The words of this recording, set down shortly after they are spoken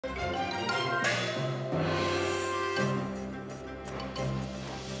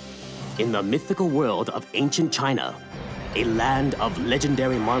In the mythical world of ancient China, a land of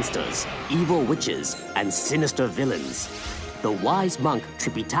legendary monsters, evil witches, and sinister villains, the wise monk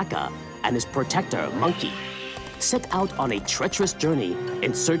Tripitaka and his protector Monkey set out on a treacherous journey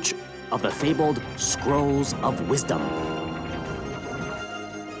in search of the fabled Scrolls of Wisdom.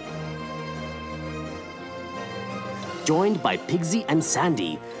 Joined by Pigsy and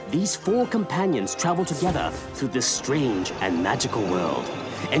Sandy, these four companions travel together through this strange and magical world,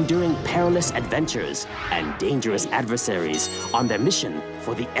 enduring perilous adventures and dangerous adversaries on their mission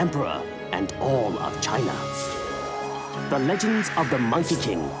for the Emperor and all of China. The Legends of the Monkey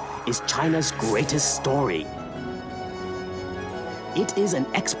King is China's greatest story. It is an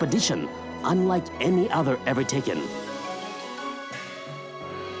expedition unlike any other ever taken.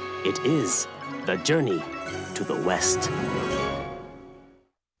 It is the journey to the West.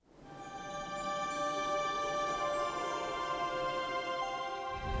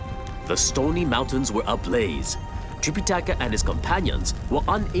 The stony mountains were ablaze. Tripitaka and his companions were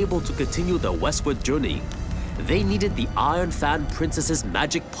unable to continue their westward journey. They needed the Iron Fan Princess's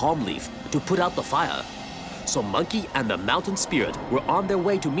magic palm leaf to put out the fire. So Monkey and the mountain spirit were on their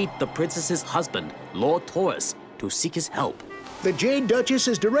way to meet the princess's husband, Lord Taurus, to seek his help. The Jade Duchess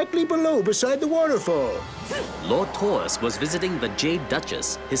is directly below beside the waterfall. Lord Taurus was visiting the Jade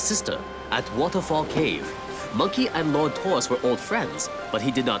Duchess, his sister, at Waterfall Cave. Monkey and Lord Taurus were old friends, but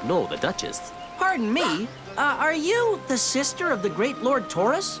he did not know the Duchess. Pardon me, are you the sister of the great Lord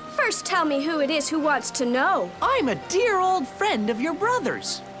Taurus? First tell me who it is who wants to know. I'm a dear old friend of your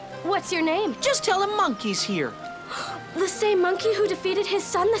brother's. What's your name? Just tell him Monkey's here. The same monkey who defeated his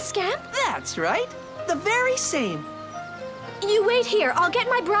son, the scamp? That's right, the very same. You wait here, I'll get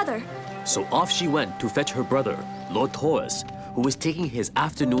my brother. So off she went to fetch her brother, Lord Taurus, who was taking his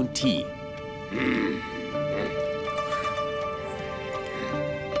afternoon tea.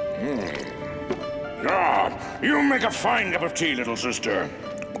 You make a fine cup of tea, little sister.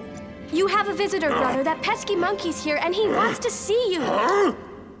 You have a visitor, brother. That pesky monkey's here, and he wants to see you. Huh?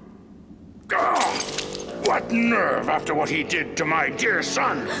 What nerve after what he did to my dear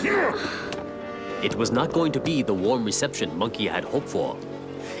son. It was not going to be the warm reception Monkey had hoped for.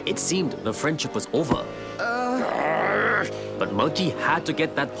 It seemed the friendship was over. But Monkey had to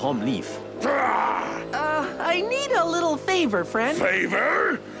get that palm leaf. I need a little favor, friend.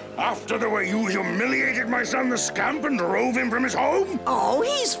 Favor? After the way you humiliated my son the scamp and drove him from his home? Oh,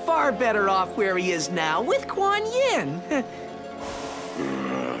 he's far better off where he is now with Kuan Yin.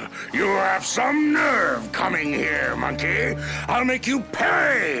 You have some nerve coming here, Monkey. I'll make you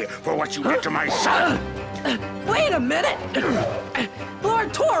pay for what you did to my son. Wait a minute!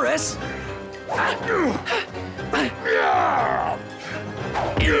 Lord Taurus!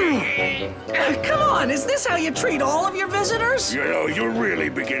 Come on, is this how you treat all of your visitors? You know, you're really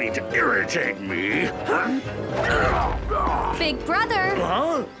beginning to irritate me. Big brother.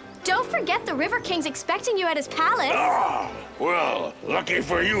 Huh? Don't forget the River King's expecting you at his palace. Well, lucky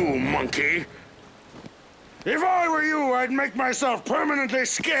for you, Monkey. If I were you, I'd make myself permanently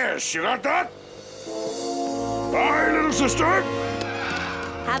scarce. You got that? Bye, little sister.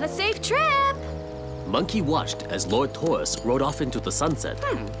 Have a safe trip. Monkey watched as Lord Taurus rode off into the sunset.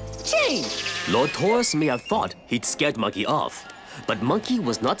 Change! Lord Taurus may have thought he'd scared Monkey off, but Monkey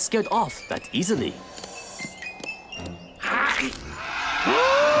was not scared off that easily.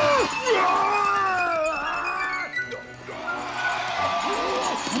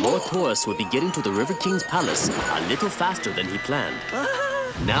 Lord Taurus would be getting to the River King's palace a little faster than he planned.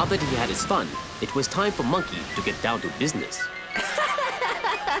 Now that he had his fun, it was time for Monkey to get down to business.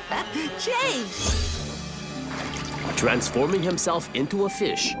 Change! Transforming himself into a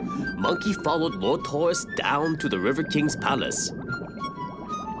fish, Monkey followed Lord Taurus down to the River King's palace.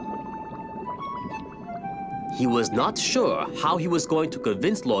 He was not sure how he was going to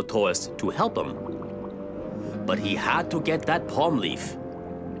convince Lord Taurus to help him, but he had to get that palm leaf.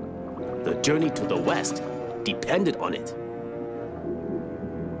 The journey to the west depended on it.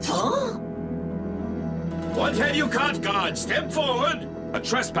 Huh? What have you caught, God? Step forward! A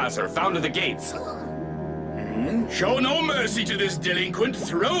trespasser found at the gates. Show no mercy to this delinquent.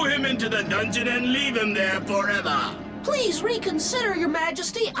 Throw him into the dungeon and leave him there forever. Please reconsider, Your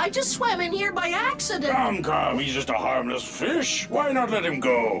Majesty. I just swam in here by accident. Come, he's just a harmless fish. Why not let him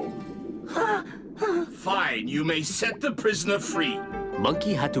go? Fine, you may set the prisoner free.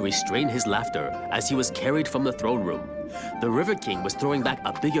 Monkey had to restrain his laughter as he was carried from the throne room. The River King was throwing back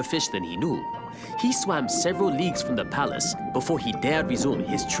a bigger fish than he knew. He swam several leagues from the palace before he dared resume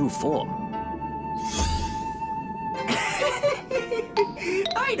his true form.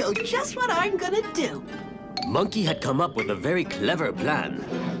 I know just what I'm gonna do. Monkey had come up with a very clever plan.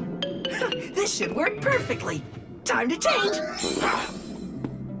 This should work perfectly. Time to change.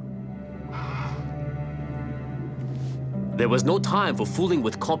 There was no time for fooling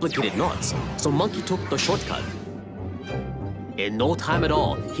with complicated knots, so Monkey took the shortcut. In no time at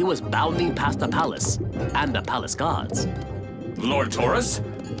all, he was bounding past the palace and the palace guards. Lord Taurus,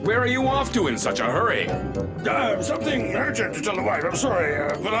 where are you off to in such a hurry? Something urgent to tell the wife. I'm sorry,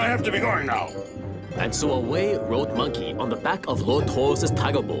 but I have to be going now. And so away rode Monkey on the back of Lord Taurus's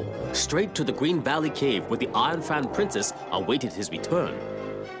tiger bull, straight to the Green Valley Cave where the Iron Fan Princess awaited his return.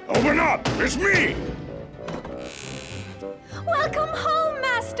 Open up! It's me! Welcome home,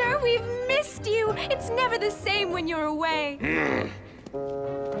 Master. We've missed you. It's never the same when you're away.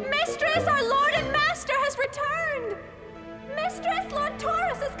 Mistress, our Lord and Master has returned. Mistress, Lord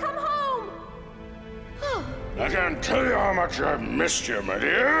Taurus has come home. I can't tell you how much I've missed you, my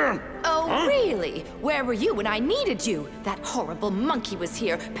dear. Oh, really? Where were you when I needed you? That horrible monkey was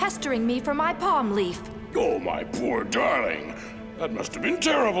here, pestering me for my palm leaf. Oh, my poor darling. That must have been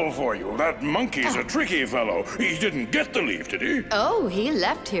terrible for you. That monkey's a tricky fellow. He didn't get the leaf, did he? Oh, he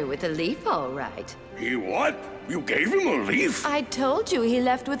left here with a leaf, all right. He what? You gave him a leaf? I told you he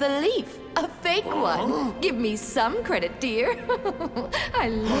left with a leaf. A fake one. Give me some credit, dear. I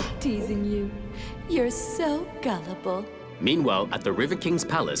love teasing you. You're so gullible. Meanwhile, at the River King's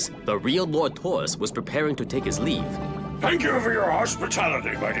palace, the real Lord Taurus was preparing to take his leave. Thank you for your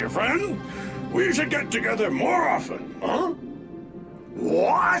hospitality, my dear friend. We should get together more often, huh?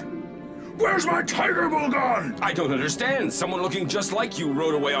 What? Where's my tiger bull gone? I don't understand. Someone looking just like you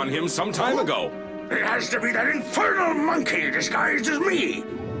rode away on him some time ago. It has to be that infernal monkey disguised as me.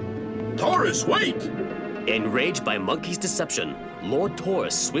 Taurus, wait! Enraged by Monkey's deception, Lord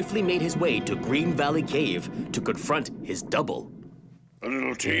Taurus swiftly made his way to Green Valley Cave to confront his double. A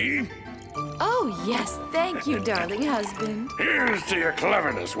little tea? Oh, yes. Thank you, darling husband. Here's to your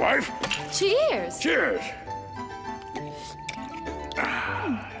cleverness, wife. Cheers. Cheers.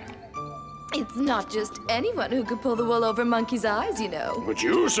 It's not just anyone who could pull the wool over Monkey's eyes, you know. But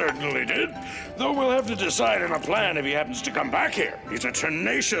you certainly did. Though we'll have to decide on a plan if he happens to come back here. He's a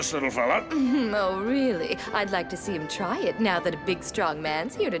tenacious little fella. Oh, really? I'd like to see him try it now that a big, strong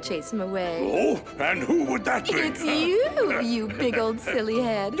man's here to chase him away. Oh, and who would that be? It's you, you big old silly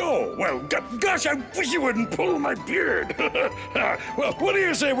head. Oh, well, gosh, I wish you wouldn't pull my beard. Well, what do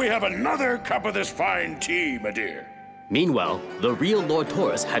you say we have another cup of this fine tea, my dear? Meanwhile, the real Lord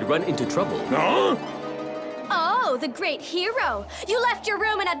Taurus had run into trouble. Huh? Oh, the great hero. You left your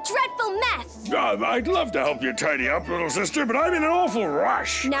room in a dreadful mess. I'd love to help you tidy up, little sister, but I'm in an awful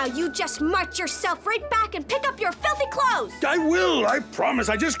rush. Now you just march yourself right back and pick up your filthy clothes. I will, I promise.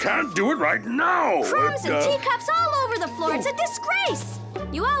 I just can't do it right now. Crumbs and teacups all over the floor. It's a disgrace.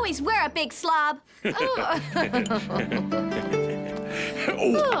 You always wear a big slob.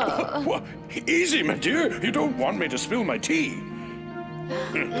 Oh, easy, my dear. You don't want me to spill my tea.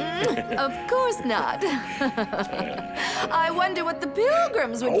 Of course not. I wonder what the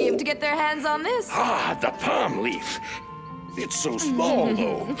pilgrims would give to get their hands on this. Ah, the palm leaf. It's so small,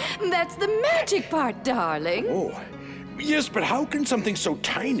 though. That's the magic part, darling. Oh, yes, but how can something so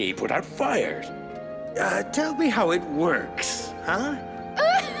tiny put out fires? Tell me how it works, huh?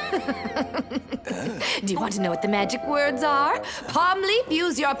 Do you want to know what the magic words are? Palm leaf,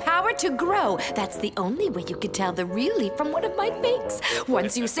 use your power to grow. That's the only way you can tell the real leaf from one of my fakes.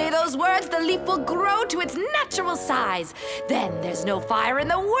 Once you say those words, the leaf will grow to its natural size. Then there's no fire in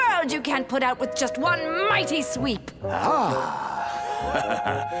the world you can't put out with just one mighty sweep.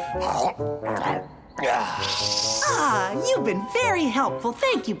 You've been very helpful.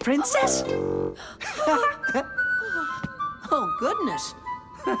 Thank you, Princess. Oh, goodness.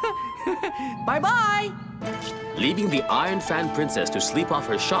 Bye-bye. Leaving the Iron Fan Princess to sleep off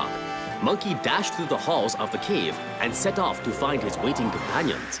her shock, Monkey dashed through the halls of the cave and set off to find his waiting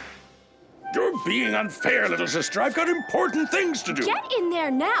companions. You're being unfair, little sister. I've got important things to do. Get in there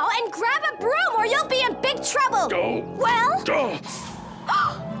now and grab a broom or you'll be in big trouble. Oh. Well?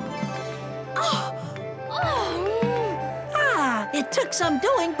 It took some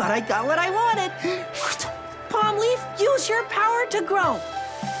doing, but I got what I wanted. Palm leaf, use your power to grow.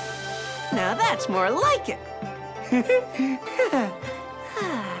 Now that's more like it.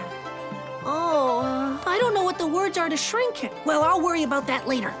 I don't know what the words are to shrink it. Well, I'll worry about that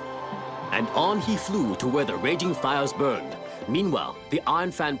later. And on he flew to where the raging fires burned. Meanwhile, the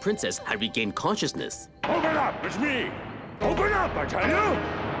Iron Fan Princess had regained consciousness. Open up, it's me. Open up, I tell you.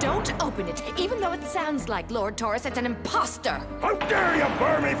 Don't open it, even though it sounds like Lord Taurus. It's an imposter. How dare you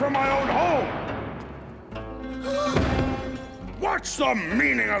burn me from my own home? What's the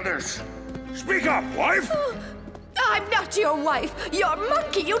meaning of this? Speak up, wife. I'm not your wife. You're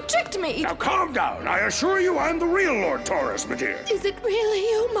Monkey. You tricked me. Now calm down. I assure you I'm the real Lord Taurus, my dear. Is it really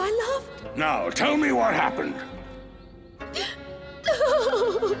you, my love? Now, tell me what happened.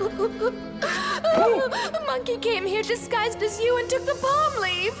 Monkey came here disguised as you and took the palm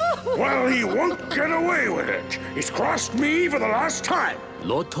leaf. Well, he won't get away with it. He's crossed me for the last time.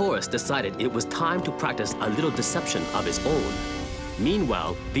 Lord Taurus decided it was time to practice a little deception of his own.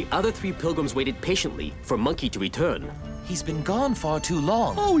 Meanwhile, the other 3 pilgrims waited patiently for Monkey to return. He's been gone far too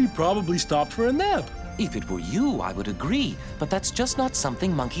long. Oh, he probably stopped for a nap. If it were you, I would agree, but that's just not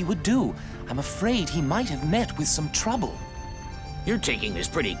something Monkey would do. I'm afraid he might have met with some trouble. You're taking this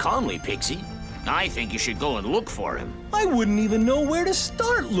pretty calmly, Pixie. I think you should go and look for him. I wouldn't even know where to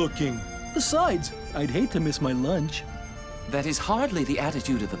start looking. Besides, I'd hate to miss my lunch. That is hardly the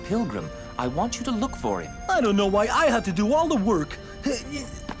attitude of a pilgrim. I want you to look for him. I don't know why I have to do all the work.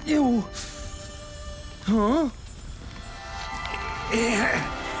 Ew. Huh?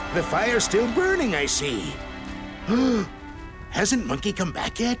 The fire's still burning, I see. Hasn't Monkey come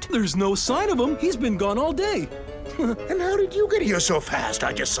back yet? There's no sign of him. He's been gone all day. And how did you get here so fast?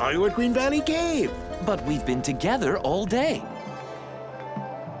 I just saw you at Green Valley Cave. But we've been together all day.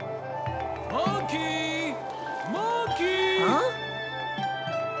 Monkey! Monkey! Huh?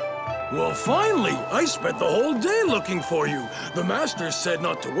 Well, finally! I spent the whole day looking for you. The master said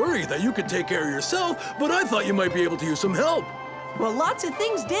not to worry, that you could take care of yourself, but I thought you might be able to use some help. Well, lots of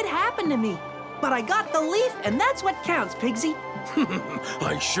things did happen to me. But I got the leaf, and that's what counts, Pigsy.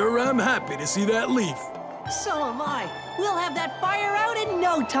 I sure am happy to see that leaf. So am I. We'll have that fire out in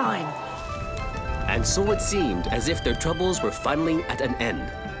no time. And so it seemed as if their troubles were finally at an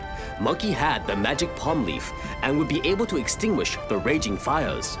end. Monkey had the magic palm leaf and would be able to extinguish the raging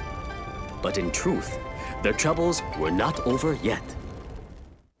fires. But in truth, their troubles were not over yet.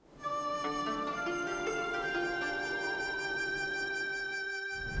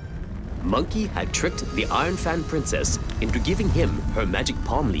 Monkey had tricked the Iron Fan Princess into giving him her magic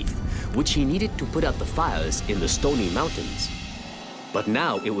palm leaf, which he needed to put out the fires in the Stony Mountains. But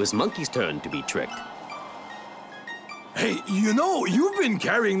now it was Monkey's turn to be tricked. Hey, you know, you've been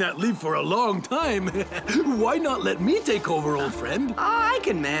carrying that leaf for a long time. Why not let me take over, old friend? I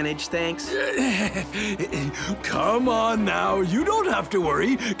can manage, thanks. Come on now, you don't have to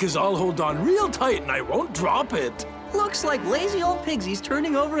worry, because I'll hold on real tight and I won't drop it. Looks like lazy old Pigsy's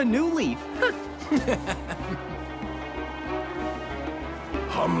turning over a new leaf.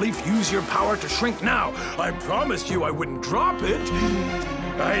 Palmleaf, use your power to shrink now. I promised you I wouldn't drop it.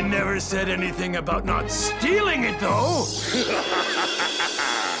 I never said anything about not stealing it, though.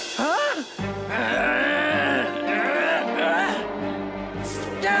 Huh?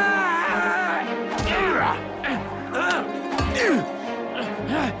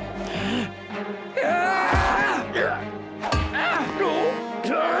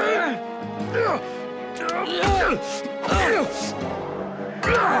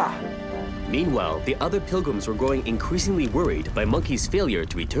 Meanwhile, the other pilgrims were growing increasingly worried by Monkey's failure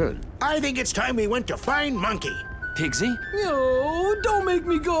to return. I think it's time we went to find Monkey. Pigsy? No, don't make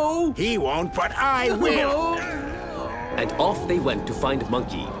me go. He won't, but I will. And off they went to find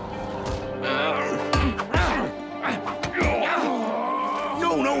Monkey.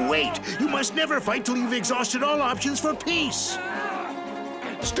 No, wait. You must never fight till you've exhausted all options for peace.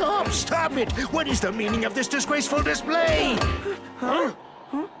 Stop it. What is the meaning of this disgraceful display? Huh?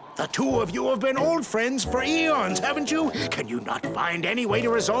 The two of you have been old friends for eons, haven't you? Can you not find any way to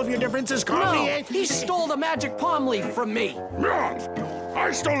resolve your differences calmly? No, he stole the magic palm leaf from me. Wrong!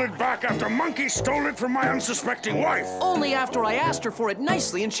 I stole it back after Monkey stole it from my unsuspecting wife. Only after I asked her for it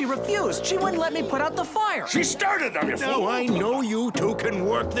nicely and she refused. She wouldn't let me put out the fire. She started them, you fool! Now I know you two can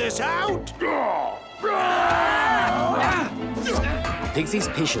work this out. Pigsy's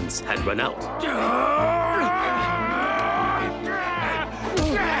patience had run out.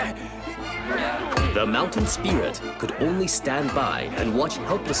 The mountain spirit could only stand by and watch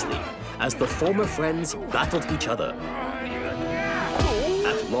helplessly as the former friends battled each other.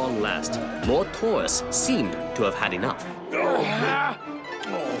 At long last, Lord Taurus seemed to have had enough.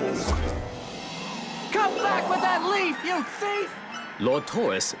 Come back with that leaf, you thief! Lord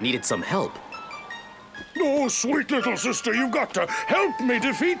Taurus needed some help. Oh, sweet little sister, you've got to help me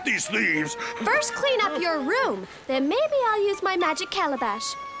defeat these thieves. First clean up your room, then maybe I'll use my magic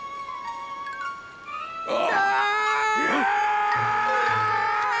calabash.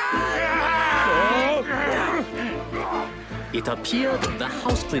 It appeared the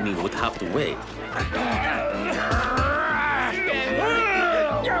house cleaning would have to wait.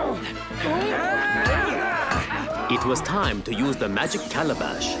 It was time to use the magic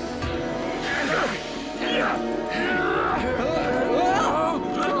calabash.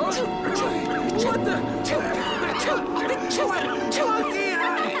 What the?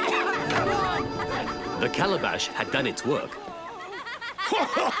 The calabash had done its work.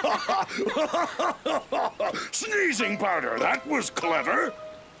 Sneezing powder, that was clever.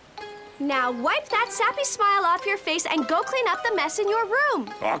 Now wipe that sappy smile off your face and go clean up the mess in your room.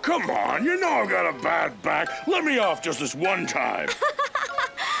 Oh, come on, you know I've got a bad back. Let me off just this one time.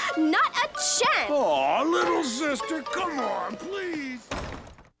 Not a chance. Oh, little sister, come on, please.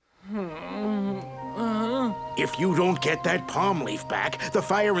 If you don't get that palm leaf back, the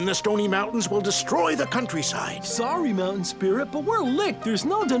fire in the Stony Mountains will destroy the countryside. Sorry, Mountain Spirit, but we're licked. There's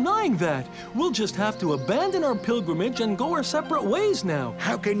no denying that. We'll just have to abandon our pilgrimage and go our separate ways now.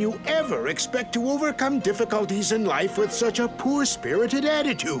 How can you ever expect to overcome difficulties in life with such a poor-spirited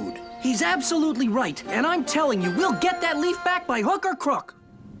attitude? He's absolutely right, and I'm telling you, we'll get that leaf back by hook or crook.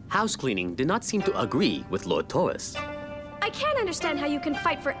 House cleaning did not seem to agree with Lord Taurus. I can't understand how you can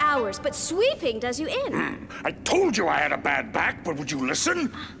fight for hours, but sweeping does you in. I told you I had a bad back, but would you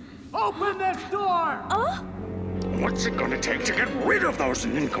listen? Open this door! Oh? What's it gonna take to get rid of those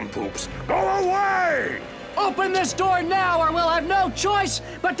nincompoops? Go away! Open this door now, or we'll have no choice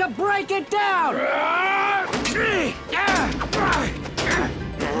but to break it down!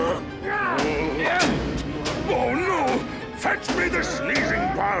 Oh, no! Fetch me the sneezing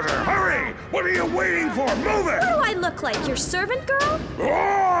powder! Hurry! What are you waiting for? Move it! What do I look like, your servant girl?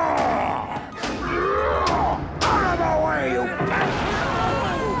 Out of the way, you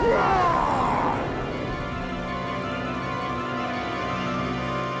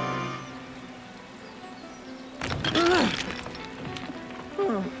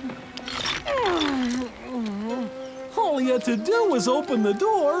All he had to do was open the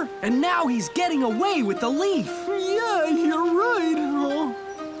door. And now he's getting away with the leaf. Yeah, you're right.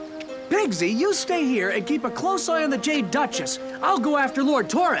 Pigsy, you stay here and keep a close eye on the Jade Duchess. I'll go after Lord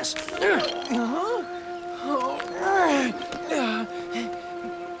Taurus.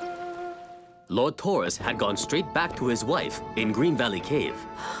 Lord Taurus had gone straight back to his wife in Green Valley Cave.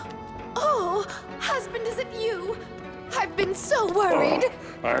 Oh, husband, is it you? I've been so worried.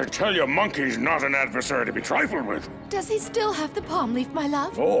 I tell you, Monkey's not an adversary to be trifled with. Does he still have the palm leaf, my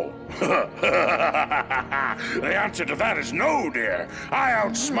love? Oh. The answer to that is no, dear. I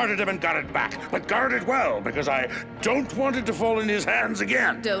outsmarted him and got it back, but guarded well, because I don't want it to fall in his hands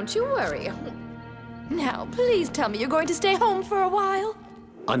again. Don't you worry. Now, please tell me you're going to stay home for a while.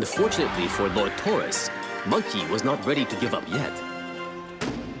 Unfortunately for Lord Taurus, Monkey was not ready to give up yet.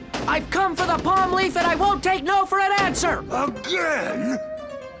 I've come for the palm leaf and I won't take no for an answer! Again?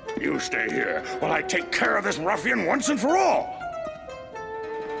 You stay here while I take care of this ruffian once and for all.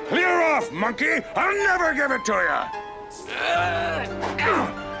 Clear off, Monkey! I'll never give it to you!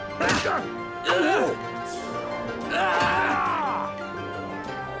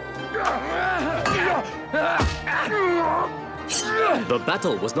 The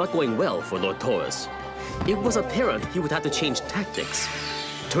battle was not going well for Lord Taurus. It was apparent he would have to change tactics.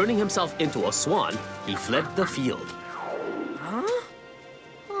 Turning himself into a swan, he fled the field.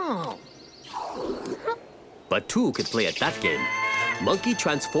 But two could play at that game. Monkey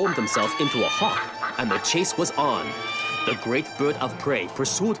transformed himself into a hawk, and the chase was on. The great bird of prey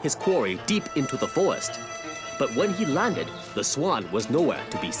pursued his quarry deep into the forest. But when he landed, the swan was nowhere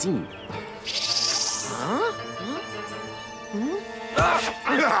to be seen.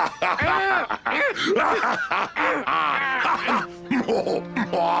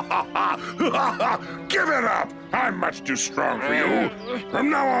 Give it up! I'm much too strong for you. From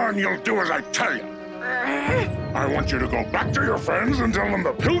now on, you'll do as I tell you. I want you to go back to your friends and tell them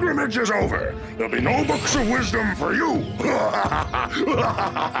the pilgrimage is over. There'll be no books of wisdom for you.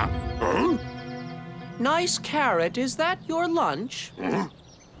 Huh? Nice carrot, is that your lunch?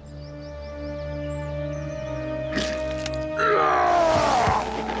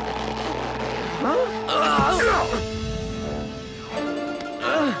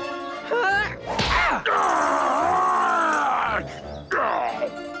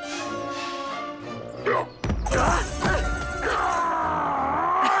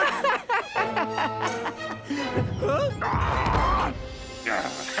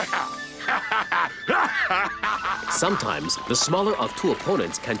 Sometimes, the smaller of two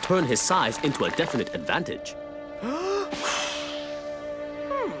opponents can turn his size into a definite advantage.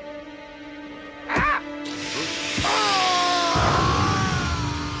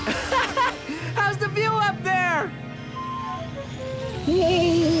 How's the view up there?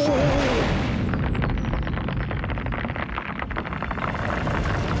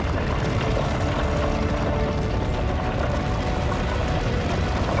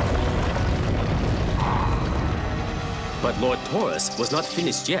 But Lord Taurus was not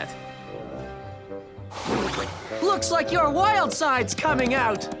finished yet. Looks like your wild side's coming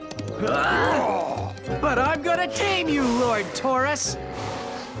out. But I'm gonna tame you, Lord Taurus.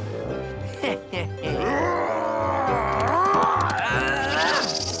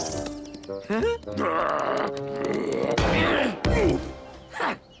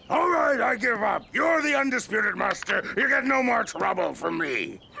 All right, I give up. You're the undisputed master. You get no more trouble from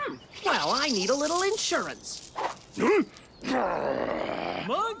me. Well, I need a little insurance.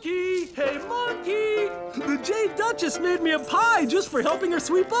 Monkey! Hey, Monkey! The Jade Duchess made me a pie just for helping her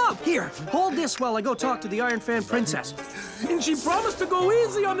sweep up. Here, hold this while I go talk to the Iron Fan Princess. And she promised to go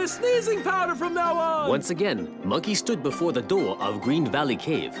easy on this sneezing powder from now on. Once again, Monkey stood before the door of Green Valley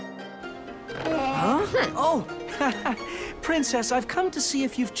Cave. Huh? Oh, Princess, I've come to see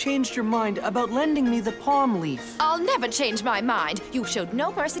if you've changed your mind about lending me the palm leaf. I'll never change my mind. You showed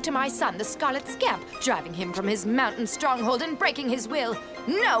no mercy to my son, the Scarlet Scamp, driving him from his mountain stronghold and breaking his will.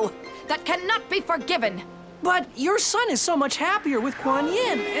 No, that cannot be forgiven. But your son is so much happier with Kuan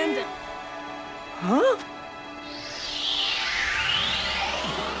Yin, and... Huh?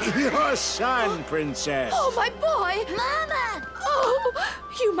 Your son, Princess. Oh, my boy! Mama! Oh,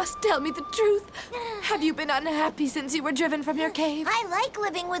 you must tell me the truth. Have you been unhappy since you were driven from your cave? I like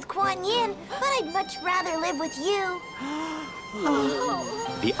living with Kuan Yin, but I'd much rather live with you.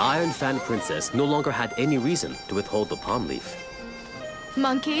 The Iron Fan Princess no longer had any reason to withhold the palm leaf.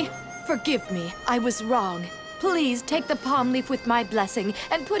 Monkey, forgive me. I was wrong. Please take the palm leaf with my blessing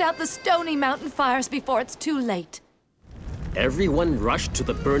and put out the stony mountain fires before it's too late. Everyone rushed to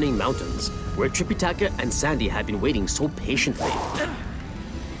the burning mountains, where Tripitaka and Sandy had been waiting so patiently.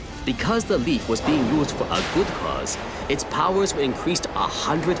 Because the leaf was being used for a good cause, its powers were increased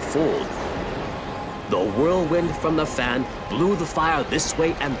 100-fold. The whirlwind from the fan blew the fire this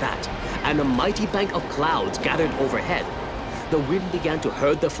way and that, and a mighty bank of clouds gathered overhead. The wind began to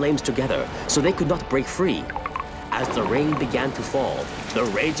herd the flames together, so they could not break free. As the rain began to fall, the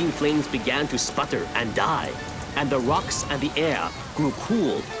raging flames began to sputter and die, and the rocks and the air grew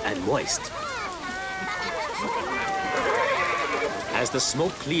cool and moist. As the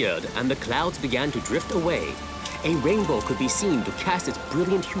smoke cleared and the clouds began to drift away, a rainbow could be seen to cast its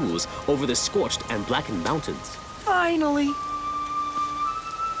brilliant hues over the scorched and blackened mountains. Finally!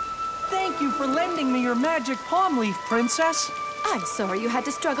 Thank you for lending me your magic palm leaf, Princess. I'm sorry you had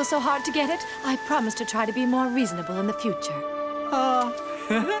to struggle so hard to get it. I promise to try to be more reasonable in the future.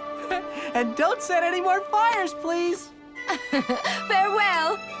 And don't set any more fires, please.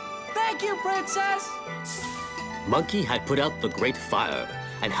 Farewell. Thank you, Princess. Monkey had put out the great fire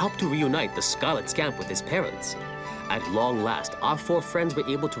and helped to reunite the Scarlet Scamp with his parents. At long last, our four friends were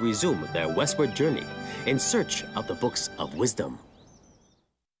able to resume their westward journey in search of the books of wisdom.